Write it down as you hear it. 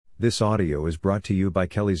This audio is brought to you by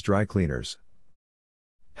Kelly's Dry Cleaners.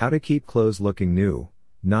 How to keep clothes looking new,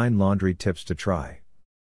 9 laundry tips to try.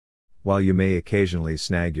 While you may occasionally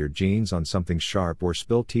snag your jeans on something sharp or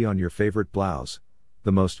spill tea on your favorite blouse,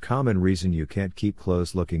 the most common reason you can't keep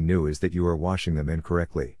clothes looking new is that you are washing them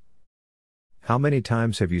incorrectly. How many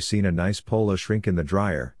times have you seen a nice polo shrink in the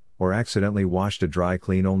dryer, or accidentally washed a dry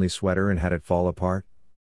clean only sweater and had it fall apart?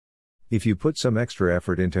 If you put some extra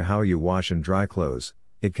effort into how you wash and dry clothes,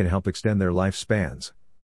 it can help extend their lifespans.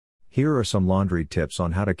 Here are some laundry tips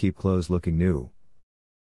on how to keep clothes looking new.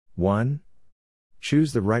 1.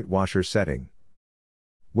 Choose the right washer setting.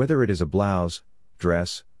 Whether it is a blouse,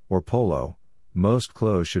 dress, or polo, most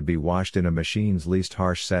clothes should be washed in a machine's least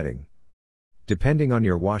harsh setting. Depending on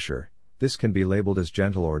your washer, this can be labeled as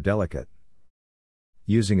gentle or delicate.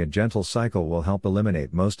 Using a gentle cycle will help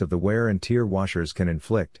eliminate most of the wear and tear washers can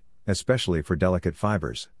inflict, especially for delicate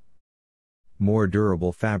fibers. More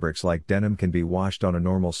durable fabrics like denim can be washed on a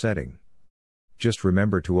normal setting. Just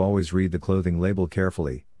remember to always read the clothing label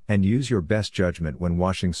carefully, and use your best judgment when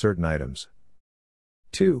washing certain items.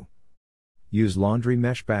 2. Use laundry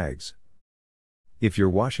mesh bags. If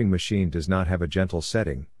your washing machine does not have a gentle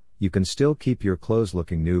setting, you can still keep your clothes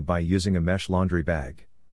looking new by using a mesh laundry bag.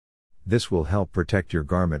 This will help protect your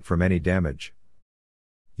garment from any damage.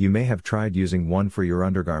 You may have tried using one for your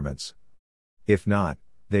undergarments. If not,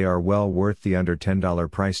 they are well worth the under $10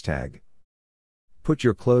 price tag. Put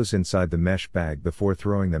your clothes inside the mesh bag before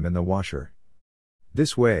throwing them in the washer.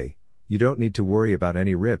 This way, you don't need to worry about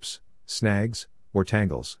any rips, snags, or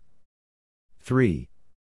tangles. 3.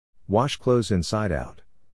 Wash clothes inside out.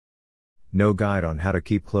 No guide on how to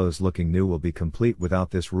keep clothes looking new will be complete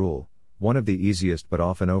without this rule, one of the easiest but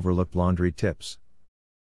often overlooked laundry tips.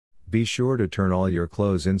 Be sure to turn all your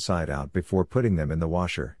clothes inside out before putting them in the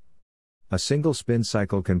washer. A single spin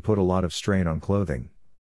cycle can put a lot of strain on clothing.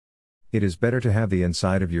 It is better to have the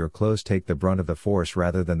inside of your clothes take the brunt of the force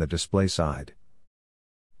rather than the display side.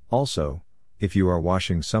 Also, if you are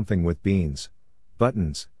washing something with beans,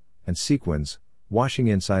 buttons, and sequins, washing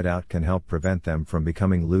inside out can help prevent them from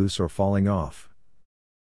becoming loose or falling off.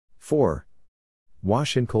 4.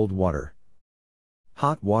 Wash in cold water.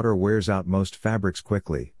 Hot water wears out most fabrics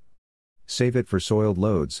quickly. Save it for soiled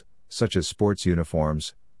loads, such as sports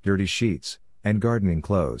uniforms, dirty sheets, and gardening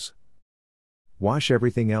clothes. Wash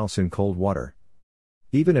everything else in cold water.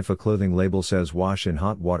 Even if a clothing label says wash in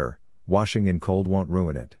hot water, washing in cold won't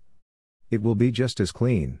ruin it. It will be just as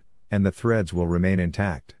clean, and the threads will remain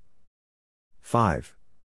intact. 5.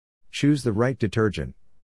 Choose the right detergent.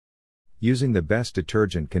 Using the best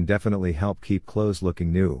detergent can definitely help keep clothes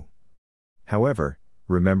looking new. However,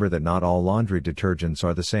 remember that not all laundry detergents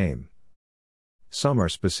are the same. Some are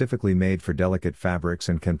specifically made for delicate fabrics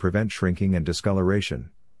and can prevent shrinking and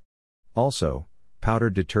discoloration. Also,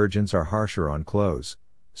 powdered detergents are harsher on clothes,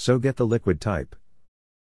 so get the liquid type.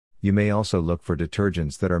 You may also look for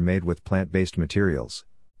detergents that are made with plant-based materials.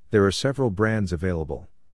 There are several brands available.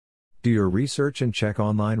 Do your research and check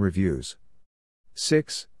online reviews.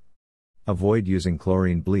 6. Avoid using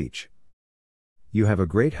chlorine bleach. You have a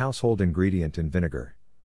great household ingredient in vinegar.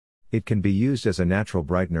 It can be used as a natural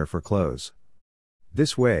brightener for clothes.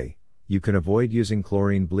 This way, you can avoid using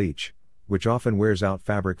chlorine bleach, which often wears out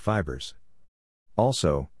fabric fibers.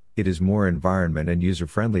 Also, it is more environment and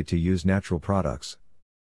user-friendly to use natural products.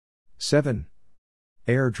 7.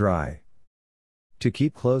 Air dry. To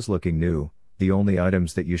keep clothes looking new, the only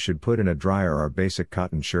items that you should put in a dryer are basic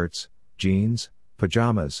cotton shirts, jeans,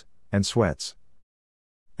 pajamas, and sweats.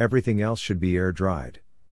 Everything else should be air dried.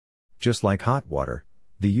 Just like hot water,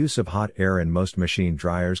 the use of hot air in most machine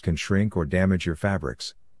dryers can shrink or damage your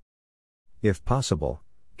fabrics. If possible,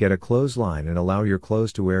 get a clothesline and allow your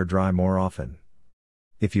clothes to air dry more often.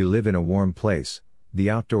 If you live in a warm place,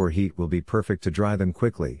 the outdoor heat will be perfect to dry them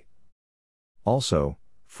quickly. Also,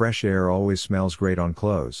 fresh air always smells great on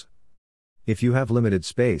clothes. If you have limited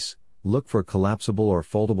space, look for collapsible or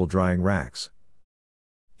foldable drying racks.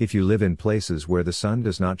 If you live in places where the sun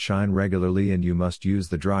does not shine regularly and you must use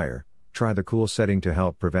the dryer, try the cool setting to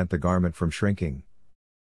help prevent the garment from shrinking.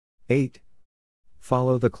 8.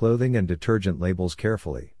 Follow the clothing and detergent labels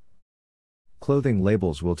carefully. Clothing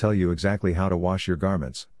labels will tell you exactly how to wash your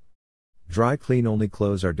garments. Dry clean only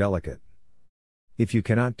clothes are delicate. If you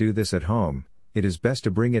cannot do this at home, it is best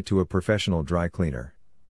to bring it to a professional dry cleaner.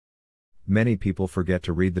 Many people forget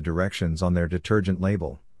to read the directions on their detergent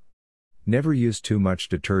label. Never use too much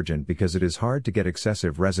detergent because it is hard to get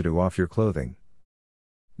excessive residue off your clothing.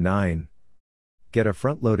 9. Get a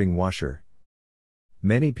front-loading washer.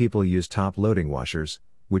 Many people use top-loading washers,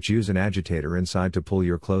 which use an agitator inside to pull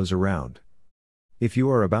your clothes around. If you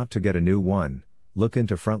are about to get a new one, look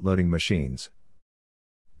into front-loading machines.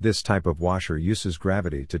 This type of washer uses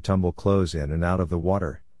gravity to tumble clothes in and out of the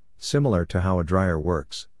water, similar to how a dryer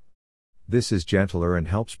works. This is gentler and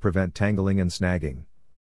helps prevent tangling and snagging.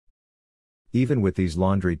 Even with these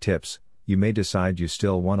laundry tips, you may decide you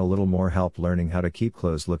still want a little more help learning how to keep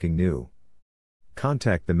clothes looking new.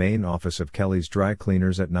 Contact the main office of Kelly's Dry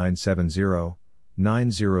Cleaners at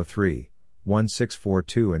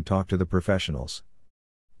 970-903-1642 and talk to the professionals.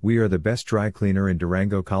 We are the best dry cleaner in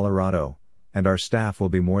Durango, Colorado, and our staff will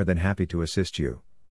be more than happy to assist you.